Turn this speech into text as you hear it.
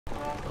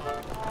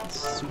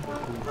super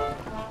cool.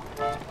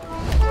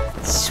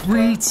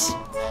 Sweet.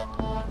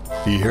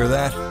 Do you hear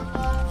that?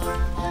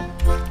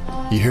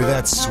 You hear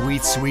that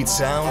sweet, sweet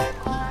sound?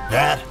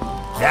 That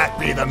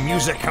be the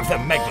music of the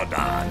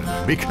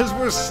Megalodon. Because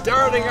we're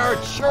starting our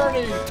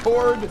journey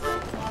toward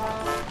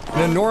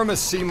an enormous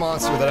sea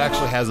monster that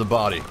actually has a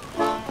body.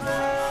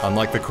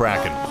 Unlike the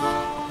Kraken.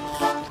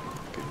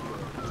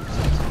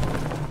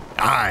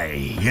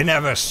 Aye, you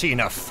never seen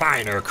a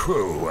finer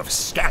crew of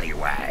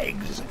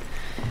scallywags.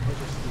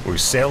 We're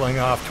sailing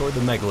off toward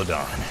the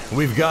Megalodon.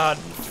 We've got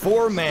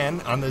 4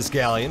 men on this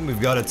galleon.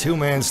 We've got a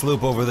 2-man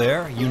sloop over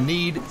there. You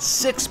need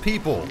 6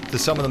 people to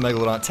summon the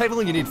Megalodon.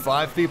 Technically, you need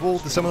 5 people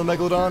to summon the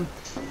Megalodon.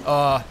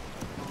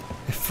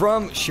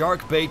 From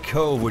Sharkbait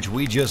Cove, which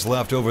we just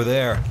left over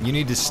there, you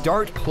need to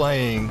start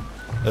playing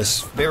a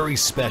very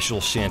special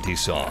shanty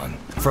song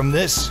from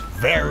this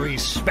very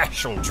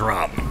special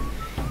drum.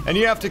 And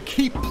you have to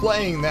keep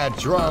playing that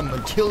drum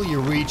until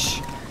you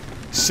reach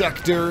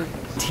Sector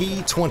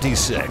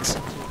T26.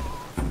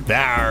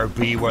 There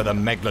be where the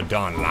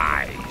Megalodon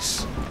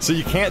lies. So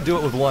you can't do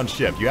it with 1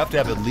 ship. You have to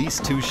have at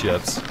least 2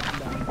 ships.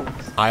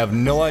 I have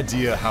no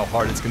idea how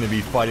hard it's going to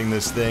be fighting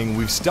this thing.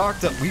 We've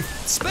stocked up. We've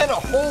spent a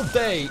whole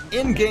day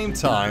in game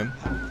time.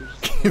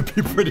 It'd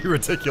be pretty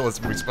ridiculous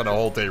if we spent a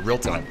whole day real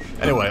time.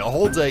 Anyway, a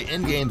whole day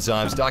in game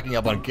time, stocking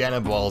up on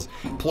cannonballs,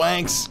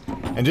 planks,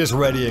 and just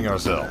readying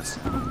ourselves.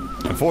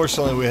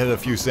 Unfortunately, we hit a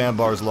few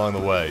sandbars along the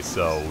way,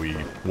 so we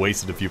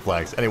wasted a few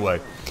planks. Anyway,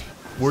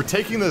 we're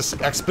taking this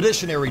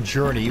expeditionary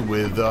journey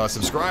with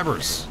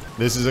subscribers.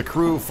 This is a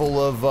crew full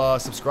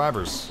of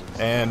subscribers,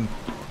 and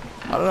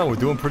I don't know, we're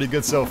doing pretty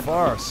good so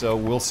far, so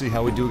we'll see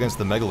how we do against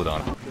the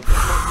Megalodon.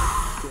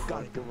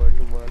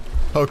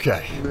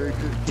 Okay.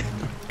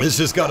 This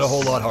just got a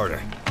whole lot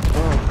harder.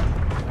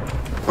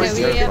 Yeah,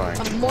 we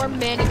have a more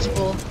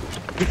manageable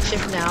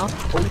ship now.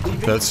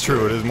 That's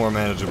true, it is more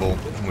manageable.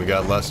 We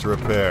got less to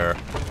repair.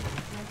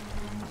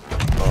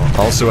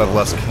 Also have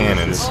less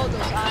cannons.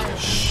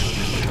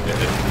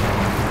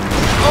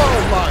 Oh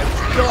my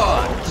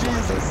god!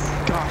 Jesus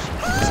gosh.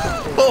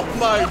 Oh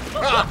my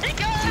god!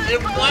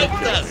 It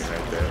wiped us!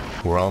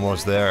 We're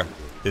almost there.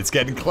 It's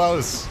getting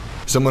close.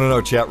 Someone in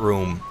our chat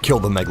room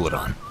killed the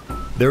Megalodon.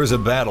 There is a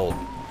battle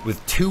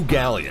with 2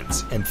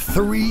 galleons and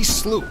 3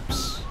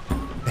 sloops.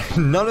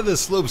 None of the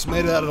sloops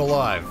made it out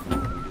alive,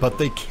 but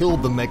they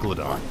killed the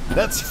Megalodon.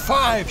 That's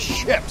 5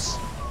 ships!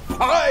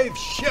 5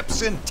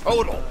 ships in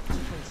total!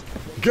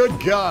 Good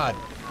God,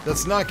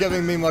 that's not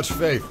giving me much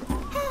faith.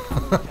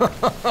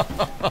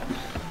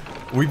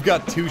 We've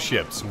got 2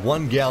 ships,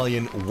 1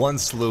 galleon, 1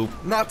 sloop,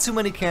 not too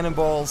many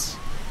cannonballs,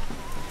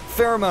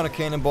 fair amount of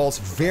cannonballs,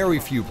 very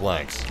few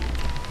planks.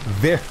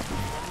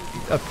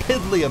 A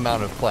piddly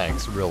amount of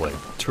planks, really,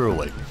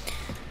 truly.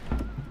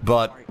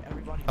 But,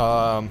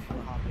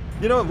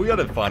 you know what, we got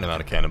a fine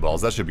amount of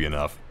cannonballs, that should be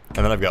enough. And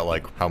then I've got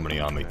like, how many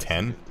on me,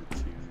 10?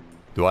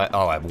 Do I?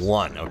 Oh, I have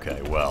 1,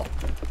 okay, well.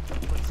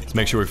 Let's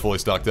make sure we're fully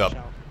stocked up.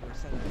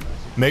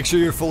 Make sure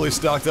you're fully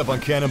stocked up on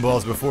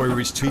cannonballs before we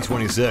reach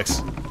T26.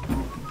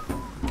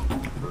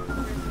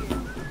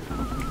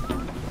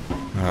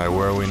 Alright,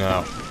 where are we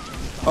now?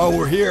 Oh,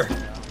 we're here!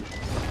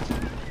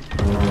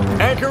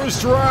 Anchor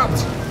is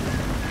dropped!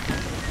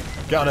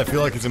 God, I feel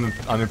like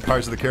I'm in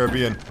Pirates of the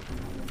Caribbean.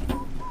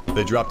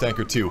 They dropped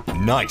anchor too.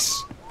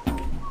 Nice!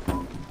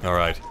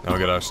 Alright, now we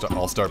gotta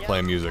I'll start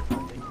playing music.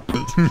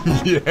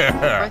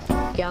 Yeah!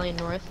 North, galleon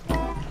north.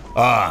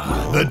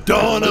 Ah, the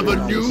dawn of a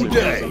new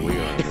day!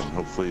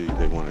 Hopefully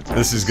they want to.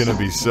 This is gonna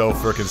be so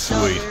frickin'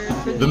 sweet.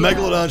 The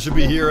Megalodon should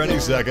be here any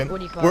second.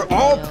 We're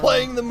all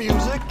playing the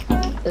music!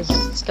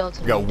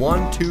 Skeletal. We got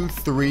 1, 2,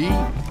 3,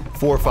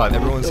 4, 5.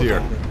 Everyone's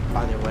here.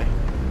 Either way.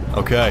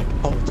 Okay.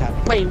 Oh, tap.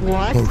 Wait,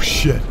 what? Oh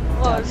shit.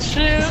 Oh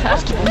shit.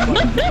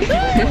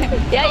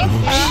 Yeah, you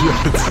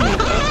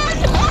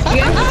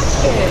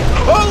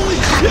Holy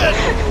shit!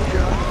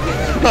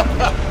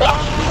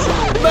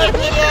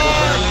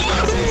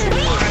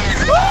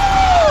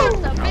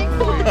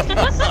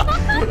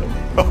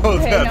 Oh,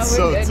 that's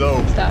so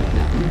dope.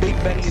 Big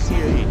Benny is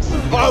here.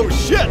 Oh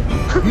shit!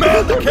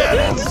 Man the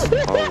cannons!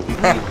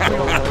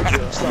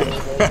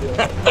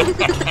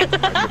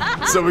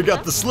 So we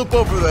got the sloop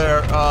over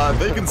there.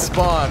 They can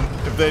spawn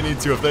if they need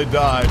to, if they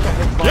die.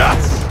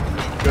 Yes!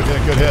 Good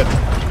hit, good hit.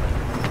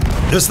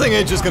 This thing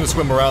ain't just gonna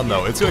swim around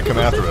though. It's gonna come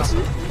after us.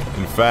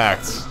 In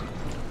fact...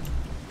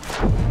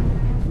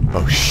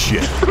 Oh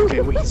shit.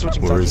 Okay, wait, he's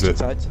switching Where is it?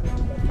 sides.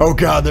 Oh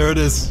god, there it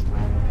is.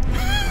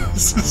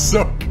 This is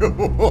so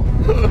cool.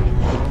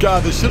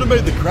 God, they should have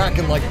made the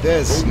Kraken like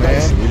this,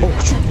 man.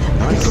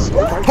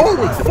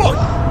 Holy fuck!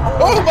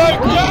 Oh my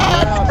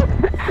god!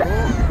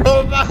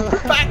 Oh my!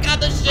 Back on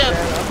the ship!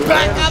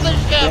 Back on the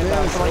ship!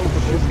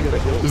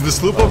 Is the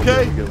sloop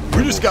okay?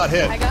 We just got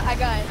hit. I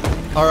got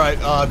it. All right,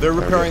 they're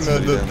repairing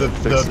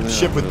the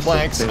ship with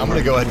planks. I'm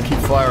gonna go ahead and keep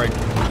firing.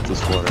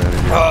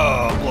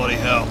 Oh bloody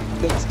hell!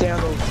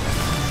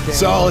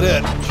 Solid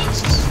hit.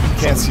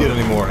 Can't see it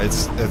anymore.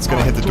 It's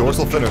gonna hit the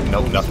dorsal fin or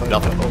nope, nothing.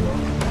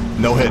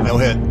 No hit, no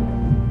hit.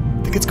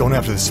 I think it's going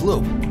after the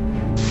sloop.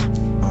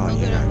 Oh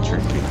yeah,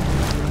 tricky.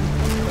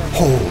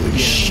 Holy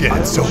shit,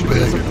 it's so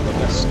big. We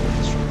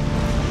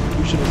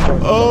should have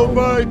started. Oh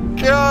my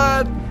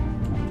god!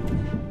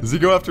 Does he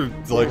go after,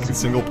 like,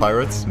 single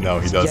pirates? No,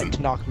 he Yet doesn't.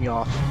 to knock me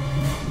off.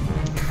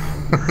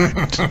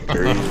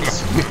 There he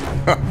is.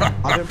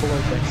 I'm in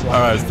below deck, so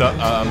Alright, stop.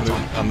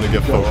 I'm gonna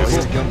get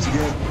focused. Comes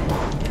again.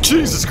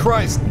 Jesus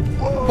Christ!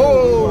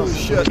 Holy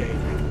shit!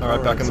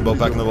 Alright, back in the boat,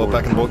 back in the boat,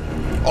 back in the boat.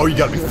 Oh, you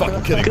gotta be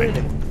fucking kidding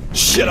me.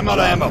 Shit, I'm out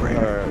of ammo!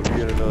 Alright, we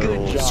get another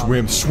little...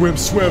 Swim, swim,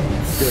 swim!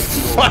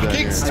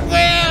 Fucking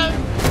swim!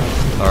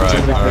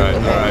 Alright, We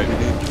alright.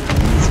 need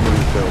some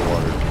fair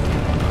water.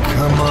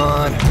 Come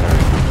on.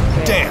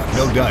 Damn,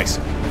 no dice.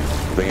 I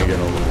think I got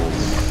all the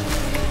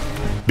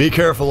holes. Be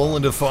careful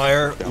only to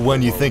fire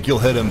when you think you'll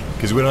hit him,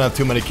 because we don't have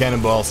too many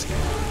cannonballs.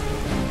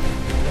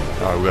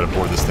 Alright, we gotta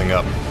board this thing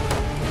up.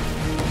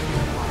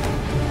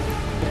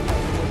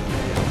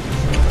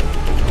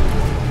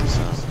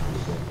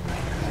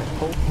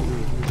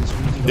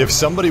 If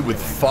somebody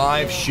with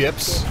 5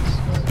 ships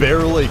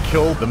barely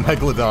killed the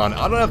Megalodon,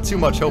 I don't have too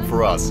much hope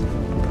for us.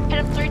 Hit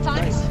him 3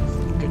 times.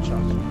 good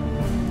shots.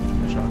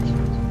 Good shots.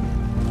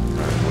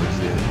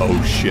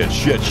 Oh shit,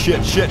 shit,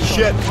 shit, shit,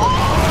 shit!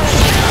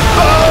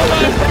 Oh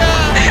my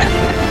god!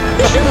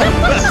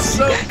 That's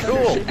so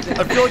cool!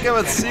 I feel like I'm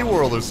at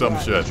SeaWorld or some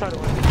shit.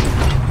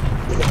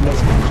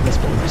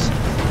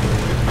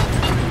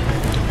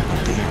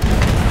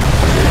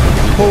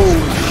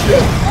 Holy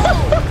shit!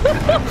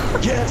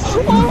 Yes!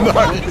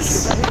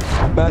 Nice!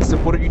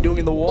 Massive, what are you doing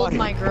in the Hold water?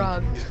 my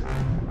grog. Is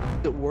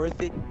it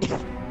worth it?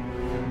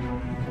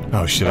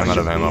 Oh shit, I'm out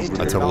of ammo.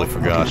 I totally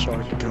forgot.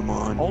 Come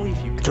on. Only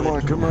if you could. Come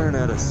on, come on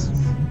at us.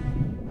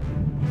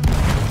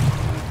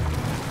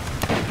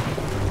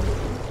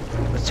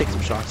 Let's take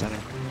some shots at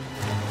him.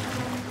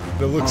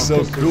 That looks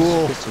so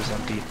cool. Pistol's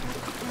empty.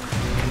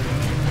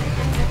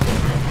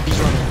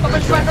 I'm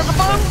in front of the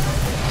bomb.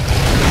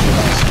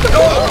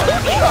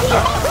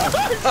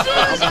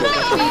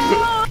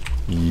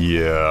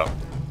 Yeah.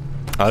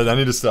 I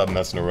need to stop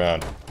messing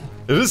around.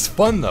 It is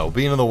fun though,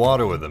 being in the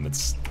water with them.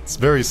 It's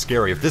very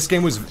scary. If this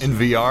game was in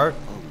VR,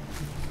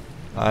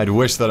 I'd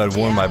wish that I'd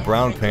worn my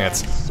brown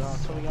pants. These are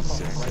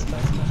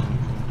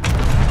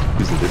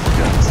different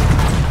guns.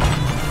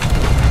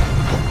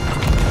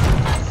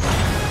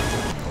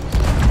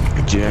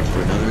 Jack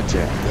for another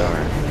attack.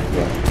 Alright.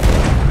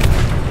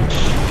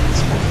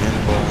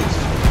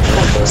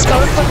 Some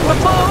more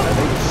cannonballs.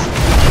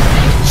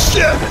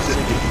 Shit!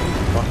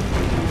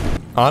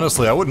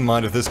 Honestly, I wouldn't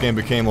mind if this game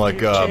became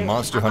like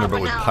Monster Hunter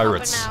but with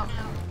pirates.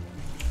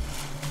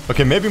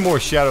 Okay, maybe more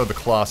Shadow of the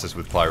Colossus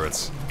with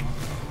pirates.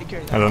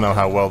 I don't know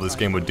how well this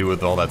game would do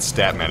with all that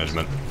stat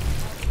management.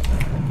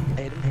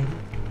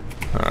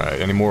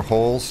 Alright, any more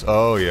holes?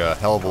 Oh yeah,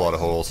 hell of a lot of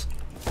holes.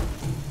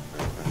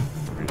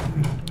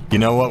 You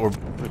know what,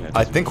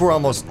 I think we're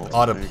almost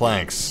out of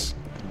planks.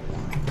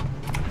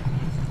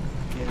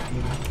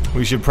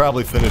 We should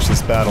probably finish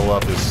this battle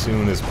up as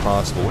soon as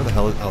possible. Where the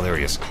hell is... Oh, there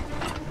he is.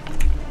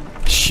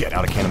 Shit,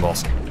 out of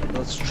cannonballs.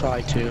 Let's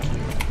try to.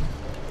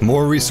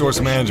 More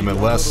resource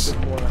management, less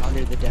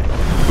Under the deck.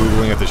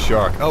 boogling at the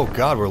shark. Oh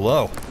god, we're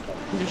low.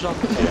 Yeah,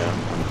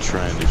 I'm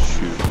trying to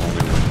shoot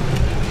only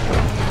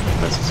when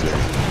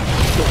necessary.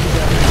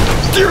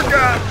 Dear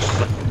god!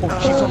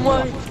 Oh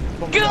my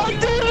god,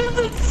 dude,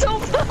 that's so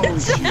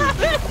much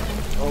damage!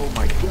 Oh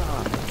my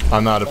god.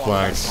 I'm out of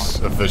planks.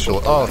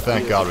 Official. Oh,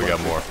 thank god we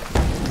got more.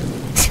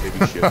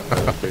 Baby ship,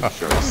 baby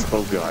sharks.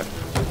 Oh god.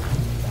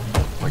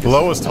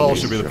 Lowest hull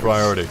should be the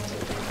priority.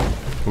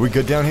 Are we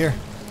good down here?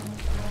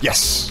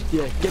 Yes!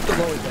 Yeah, get the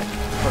lower deck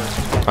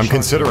first. I'm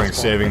considering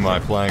saving my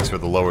planks for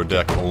the lower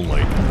deck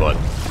only, but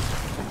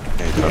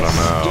I don't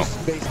know.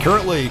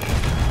 Currently,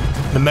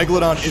 the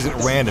Megalodon isn't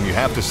random, you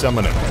have to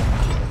summon him.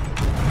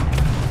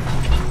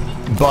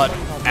 But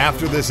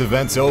after this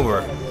event's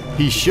over,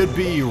 he should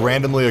be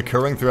randomly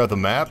occurring throughout the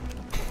map,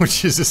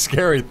 which is a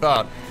scary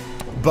thought.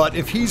 But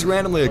if he's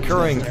randomly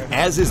occurring,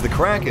 as is the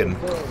Kraken,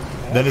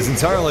 then it's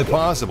entirely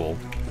possible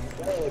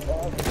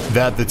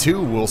that the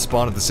two will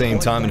spawn at the same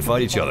time and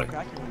fight each other.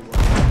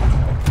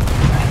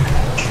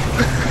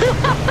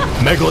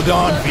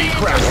 Megalodon v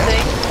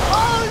Kraken.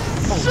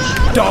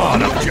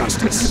 Dawn of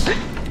justice.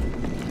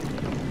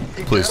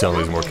 Please tell me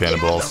there's more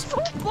cannonballs.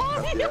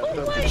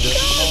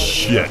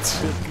 Shit.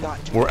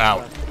 We're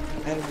out.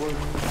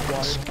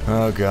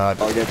 Oh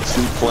god. I got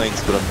 2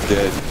 planks, but I'm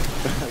dead.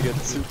 I got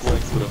 2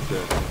 planks, but I'm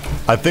dead.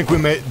 I think we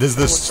made. Does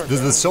the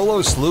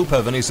solo sloop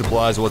have any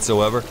supplies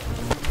whatsoever?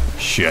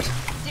 Shit.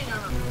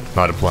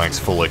 Out of planks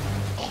fully.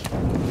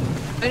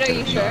 Wait, are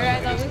you sure?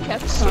 I thought we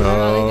kept some.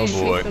 Oh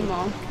boy.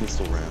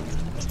 Pistol round.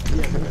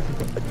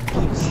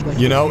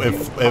 You know,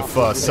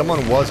 if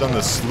someone was on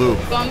the sloop.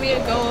 Want me to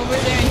go over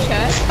there and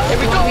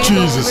check?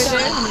 Jesus.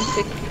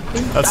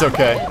 That's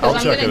okay. I'll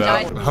I'm check gonna it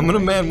out. die. I'm gonna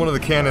man one of the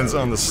cannons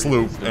on the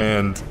sloop,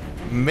 and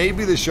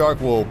maybe the shark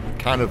will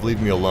kind of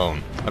leave me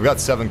alone. I've got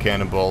 7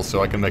 cannonballs,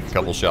 so I can make a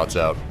couple shots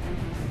out.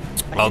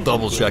 I'll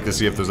double check to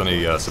see if there's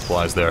any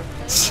supplies there.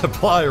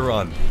 Supply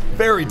run.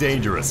 Very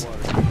dangerous.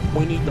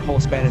 We need the whole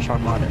Spanish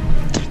Armada.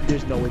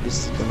 There's no way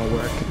this is gonna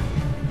work.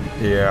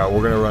 Yeah,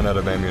 we're gonna run out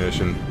of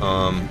ammunition.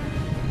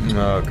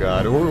 Oh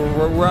god,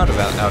 we're out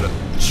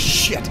of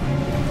shit.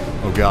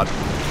 Oh god,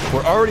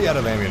 we're already out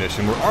of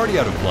ammunition. We're already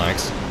out of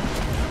planks.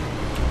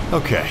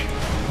 Okay,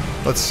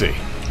 let's see.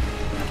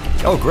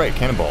 Oh great,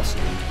 cannonballs.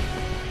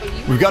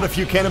 We've got a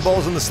few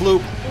cannonballs in the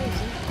sloop.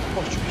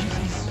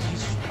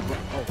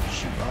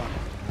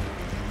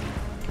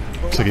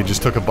 Looks like he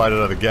just took a bite out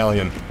of the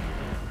galleon.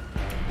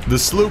 The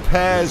sloop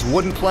has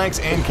wooden planks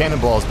and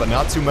cannonballs, but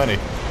not too many.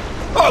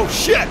 Oh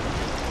shit!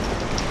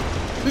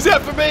 He's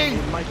after me!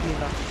 It might be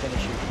enough to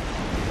finish it.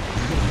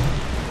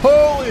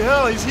 Holy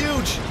hell, he's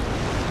huge!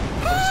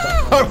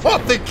 I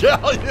want the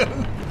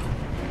galleon!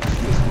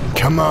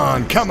 Come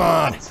on, come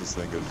on! This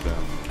thing goes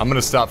down. I'm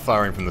gonna stop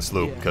firing from the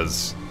sloop,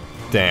 because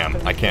damn,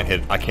 I can't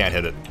hit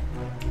it.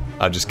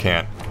 I just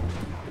can't.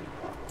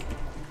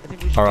 I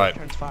think we should Alright.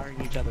 take turns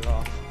firing each other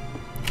off.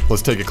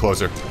 Let's take it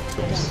closer.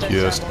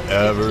 Just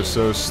ever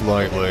so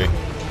slightly.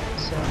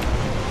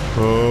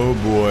 Oh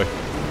boy.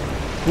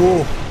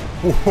 Whoa.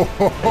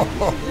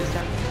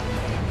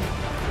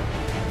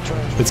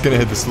 It's gonna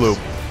hit the sloop.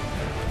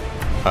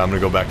 I'm gonna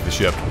go back to the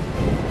ship.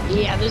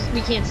 Yeah,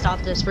 we can't stop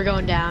this. We're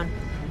going down.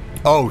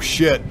 Oh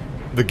shit.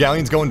 The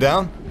galleon's going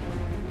down?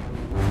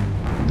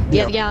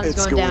 Yeah, the gallon's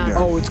going down.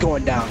 Oh, it's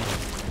going down.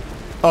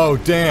 Oh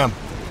damn.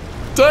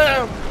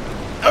 Damn!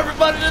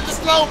 Everybody to the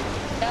slope!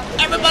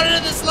 Everybody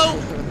to the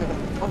slope!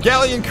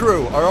 Galleon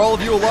crew, are all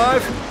of you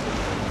alive?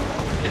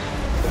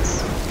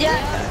 Yeah,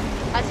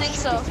 I think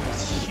so.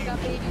 Got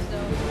babies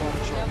though.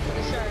 Yeah, for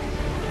the sharks.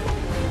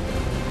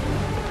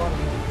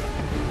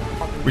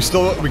 We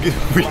still we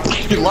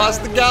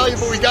lost the galleon,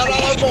 but we got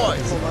all our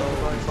boys.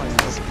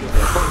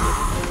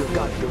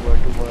 Good work.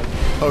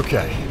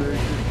 Okay.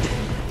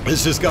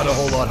 This just got a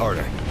whole lot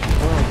harder.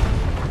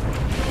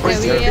 Yeah,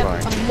 we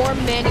have a more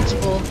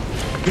manageable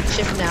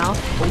ship now.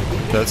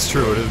 That's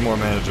true, it is more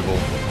manageable.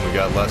 We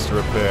got less to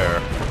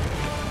repair.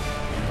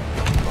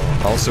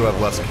 Also have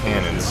less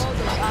cannons.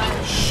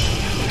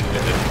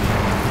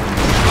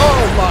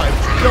 Oh my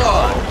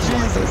god!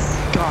 Jesus.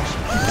 Gosh.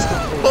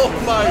 Oh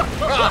my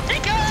god!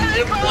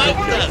 It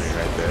wiped us!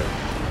 Right there.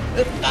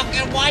 It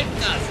fucking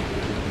wiped us!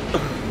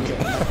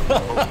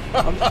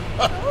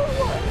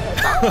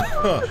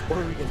 What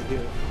are we gonna do?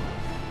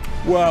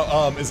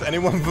 Well, is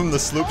anyone from the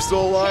sloop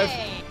still alive?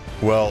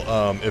 Well,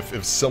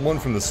 if someone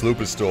from the sloop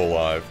is still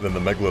alive, then the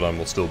Megalodon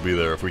will still be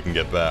there if we can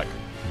get back.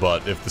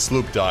 But if the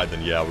sloop died,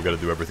 then yeah, we gotta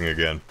do everything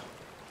again.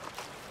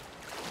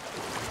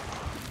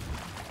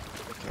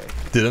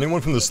 Did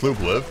anyone from the sloop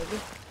live?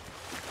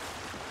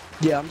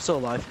 Yeah, I'm still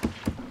alive.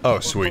 Oh,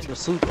 sweet. The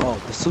sloop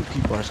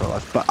people are still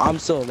alive, but I'm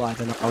still alive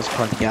and I was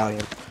part of the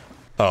galleon.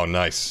 Oh,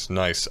 nice,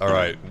 nice.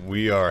 Alright,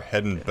 we are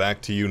heading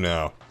back to you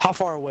now. How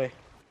far away?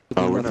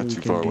 Oh, we're not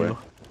too far away.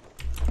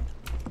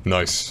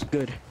 Nice.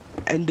 Good.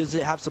 And does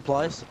it have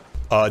supplies?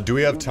 Do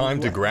we have time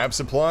to grab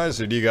supplies,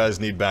 or do you guys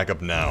need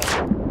backup now?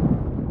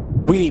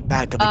 We need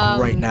backup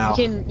right now.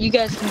 You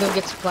guys can go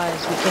get supplies.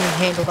 We can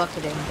handle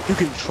bucketing. You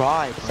can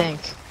try. I think.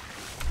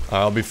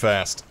 I'll be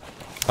fast.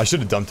 I should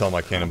have dumped all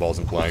my cannonballs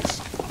and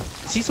planks.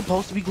 Is he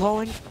supposed to be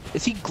glowing?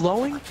 Is he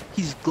glowing?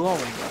 He's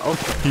glowing.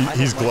 Okay.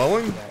 He's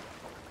glowing?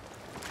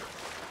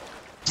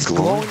 He's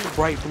glowing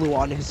bright blue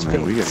on his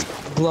Man, we face.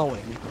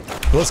 Glowing.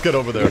 Let's get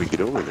over there. Gotta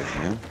get over there,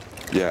 man.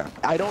 Yeah.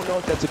 I don't know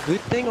if that's a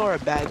good thing or a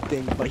bad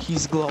thing, but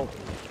he's glowing.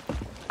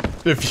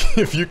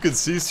 If you could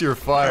cease your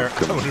fire,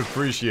 I would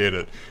appreciate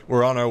it.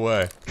 We're on our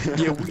way.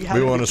 Yeah,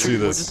 We want to see We're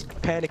this.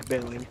 just panic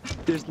bailing.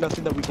 There's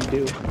nothing that we can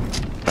do.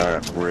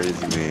 Alright, we're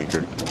raising the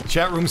anchor.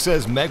 Chat room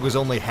says Meg was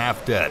only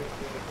half dead.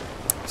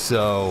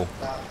 So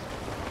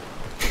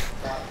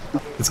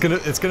it's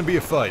gonna be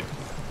a fight.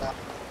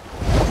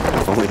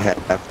 Only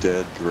half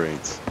dead,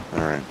 great.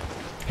 Alright.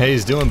 Hey,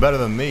 he's doing better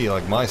than me.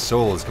 Like, my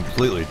soul is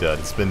completely dead.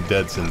 It's been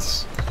dead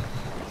since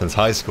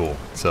high school.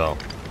 So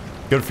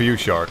good for you,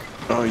 Shark.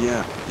 Oh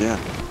yeah, yeah.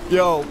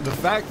 Yo, the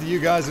fact that you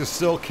guys are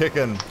still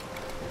kicking,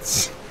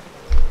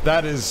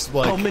 that is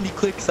like How many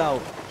clicks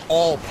out?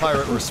 all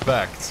pirate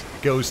respect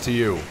goes to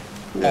you.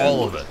 Yeah.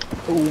 All of it.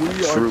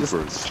 We are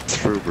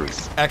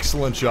Troopers.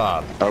 Excellent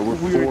job. We're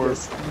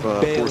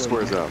four bailing.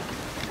 squares out.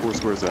 4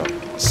 squares out.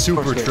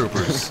 Super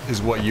troopers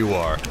is what you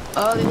are.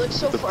 Oh, they look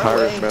so The far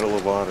Pirate away. Medal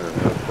of Honor,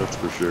 that's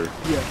for sure.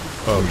 Yeah.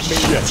 Oh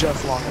Maybe shit.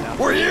 just long enough.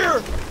 We're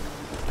here!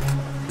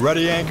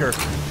 Ready anchor.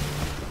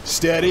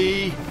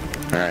 Steady.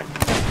 Alright.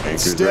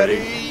 Anchor's ready.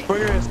 Steady.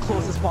 Bring her as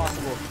close as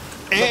possible.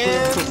 Bring her as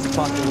And close as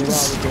possible. We'll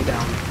always go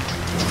down.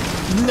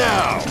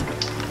 now.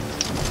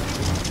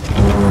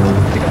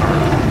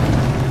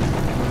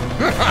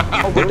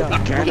 Oh, we're done.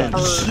 We're done.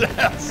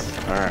 Yes.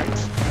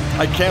 Alright.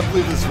 I can't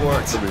believe this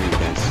worked. Somebody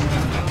advance.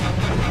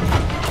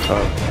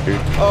 Here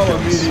Oh,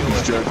 comes- immediately.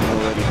 He's charging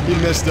already. He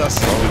missed us.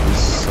 Oh,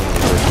 this son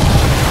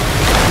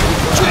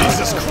of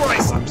Jesus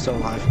Christ. I'm still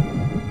alive.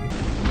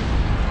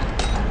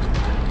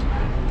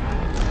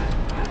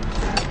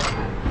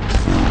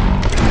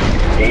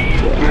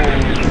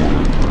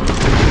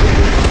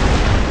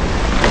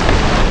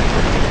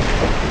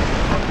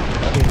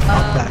 Okay,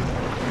 I'm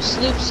back.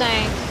 Sloop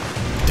sank.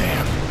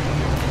 Damn.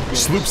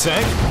 Sloop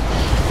sank?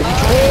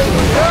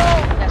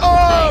 That's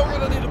Oh, we're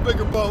gonna need a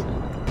bigger boat.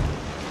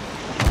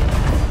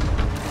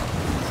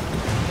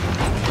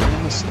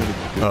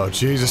 Oh,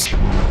 Jesus.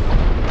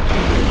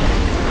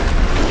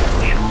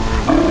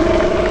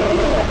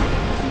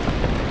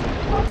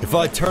 If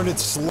I turn it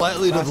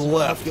slightly to the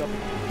left,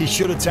 he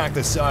should attack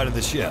the side of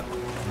the ship.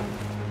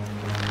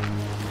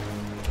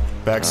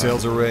 Back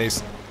sails are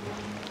raised.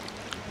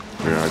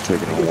 Yeah, I'm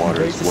taking the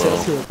water as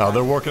well. Oh,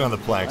 they're working on the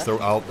planks.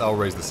 I'll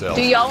raise the sails.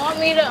 Do y'all want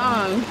me to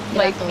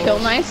like kill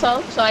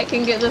myself so I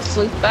can get the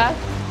sloop back?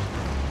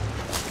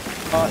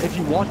 If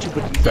you want to,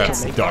 but you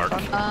That's can't make dark.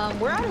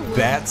 We're out of wood.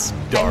 That's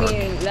dark. I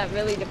mean, that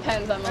really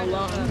depends. I'm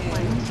alone.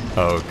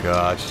 Oh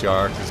God,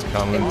 shark is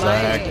coming It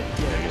back. might.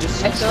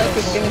 I feel like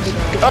it's gonna be.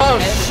 Oh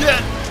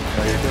shit!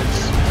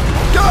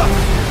 Go!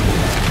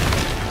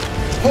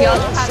 Y'all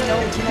don't have no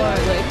more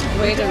like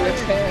way to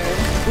repair.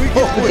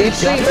 Holy If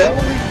shit! we do,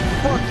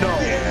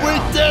 We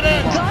did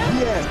it!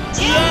 Yes!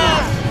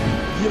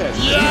 Yes!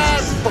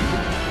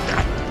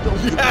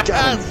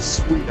 Yes!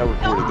 Sweet, I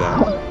recorded that.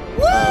 Oh,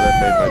 that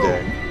made my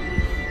day.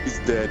 He's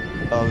dead.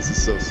 Oh, this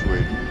is so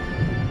sweet.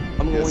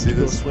 I'm Yeah, going see to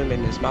go this? swim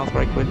in his mouth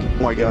right quick.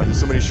 Oh my God, there's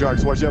so many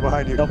sharks. Watch out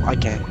behind you. Nope, I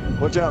can't.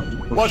 Watch out.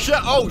 Watch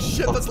out! Oh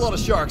shit! That's a lot of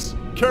sharks.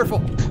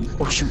 Careful!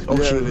 Oh shoot! Oh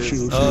Yeah, shoot! it Oh is.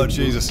 shoot! Oh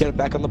Jesus! Get it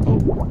back on the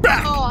boat.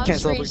 Back! Oh, I'm Can't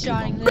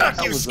screenshotting this.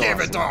 Back, you was scaven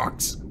awesome.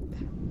 dogs!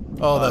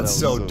 Oh, that's that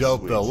so was so dope,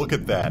 sweet. though. Look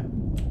at that.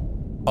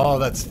 Oh,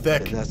 that's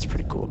thick. That's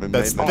pretty cool.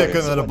 That's Made my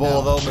thicker day. than a bowl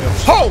of oatmeal.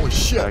 Holy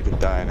shit! I could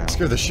die now.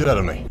 Scared the shit out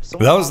of me.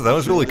 That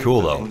was really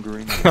cool, though.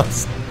 That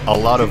was a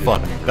lot of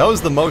fun. That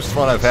was the most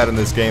fun I've had in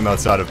this game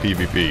outside of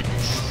PvP.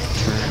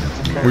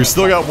 We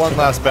still got one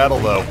last battle,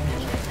 though.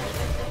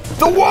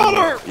 The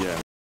water!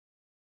 Yeah.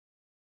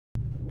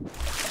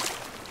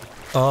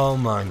 Oh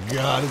my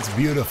God, it's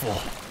beautiful.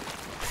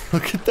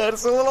 Look at that,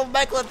 it's a little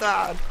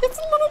megalodon. It's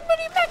a little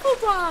mini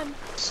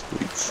megalodon.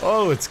 Sweet.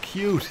 Oh, it's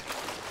cute.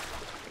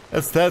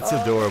 That's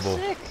adorable.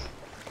 Sick.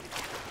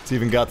 It's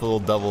even got the little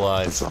double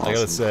eyes. That's I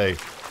gotta awesome. say,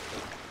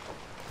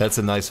 that's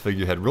a nice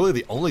figurehead. Really,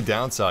 the only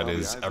downside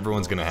is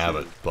everyone's gonna have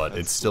it, but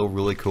it's still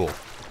really cool.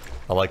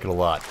 I like it a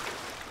lot.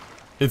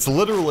 It's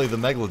literally the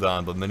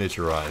megalodon, but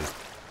miniaturized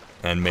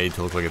and made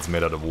to look like it's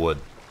made out of wood.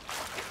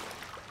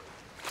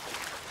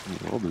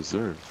 Well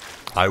deserved.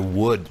 I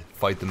would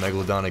fight the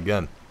megalodon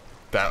again.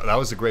 That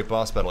was a great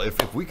boss battle.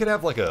 If we could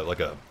have like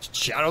a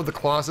Shadow of the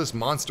Colossus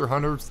Monster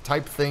Hunter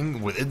type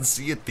thing within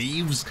Sea of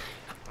Thieves,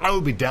 I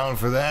would be down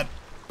for that.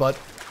 But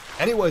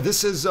anyway,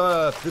 this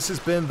has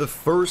been the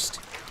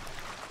first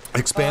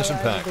expansion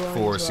pack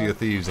for Sea of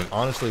Thieves, and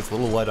honestly, it's a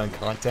little light on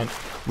content.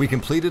 We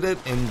completed it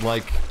in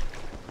like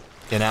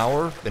an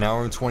hour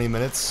and 20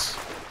 minutes,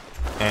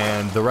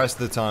 and the rest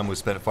of the time was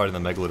spent fighting the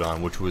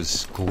megalodon, which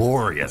was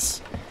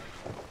glorious.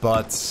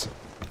 But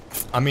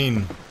I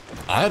mean,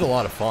 I had a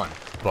lot of fun.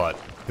 But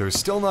there's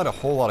still not a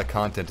whole lot of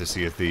content to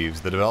Sea of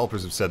Thieves. The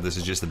developers have said this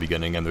is just the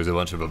beginning, and there's a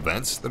bunch of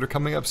events that are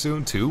coming up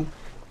soon, too.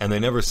 And they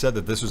never said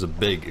that this was a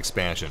big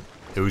expansion.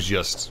 It was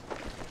just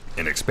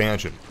an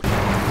expansion.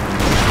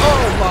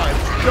 Oh my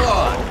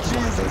God!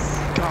 Jesus.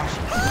 Gosh.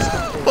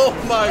 Oh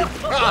my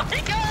God!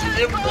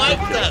 It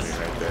wiped us.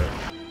 Right there.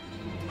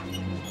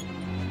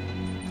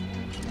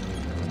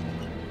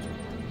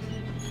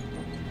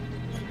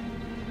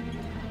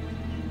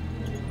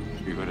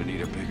 You're gonna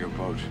need a bigger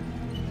boat.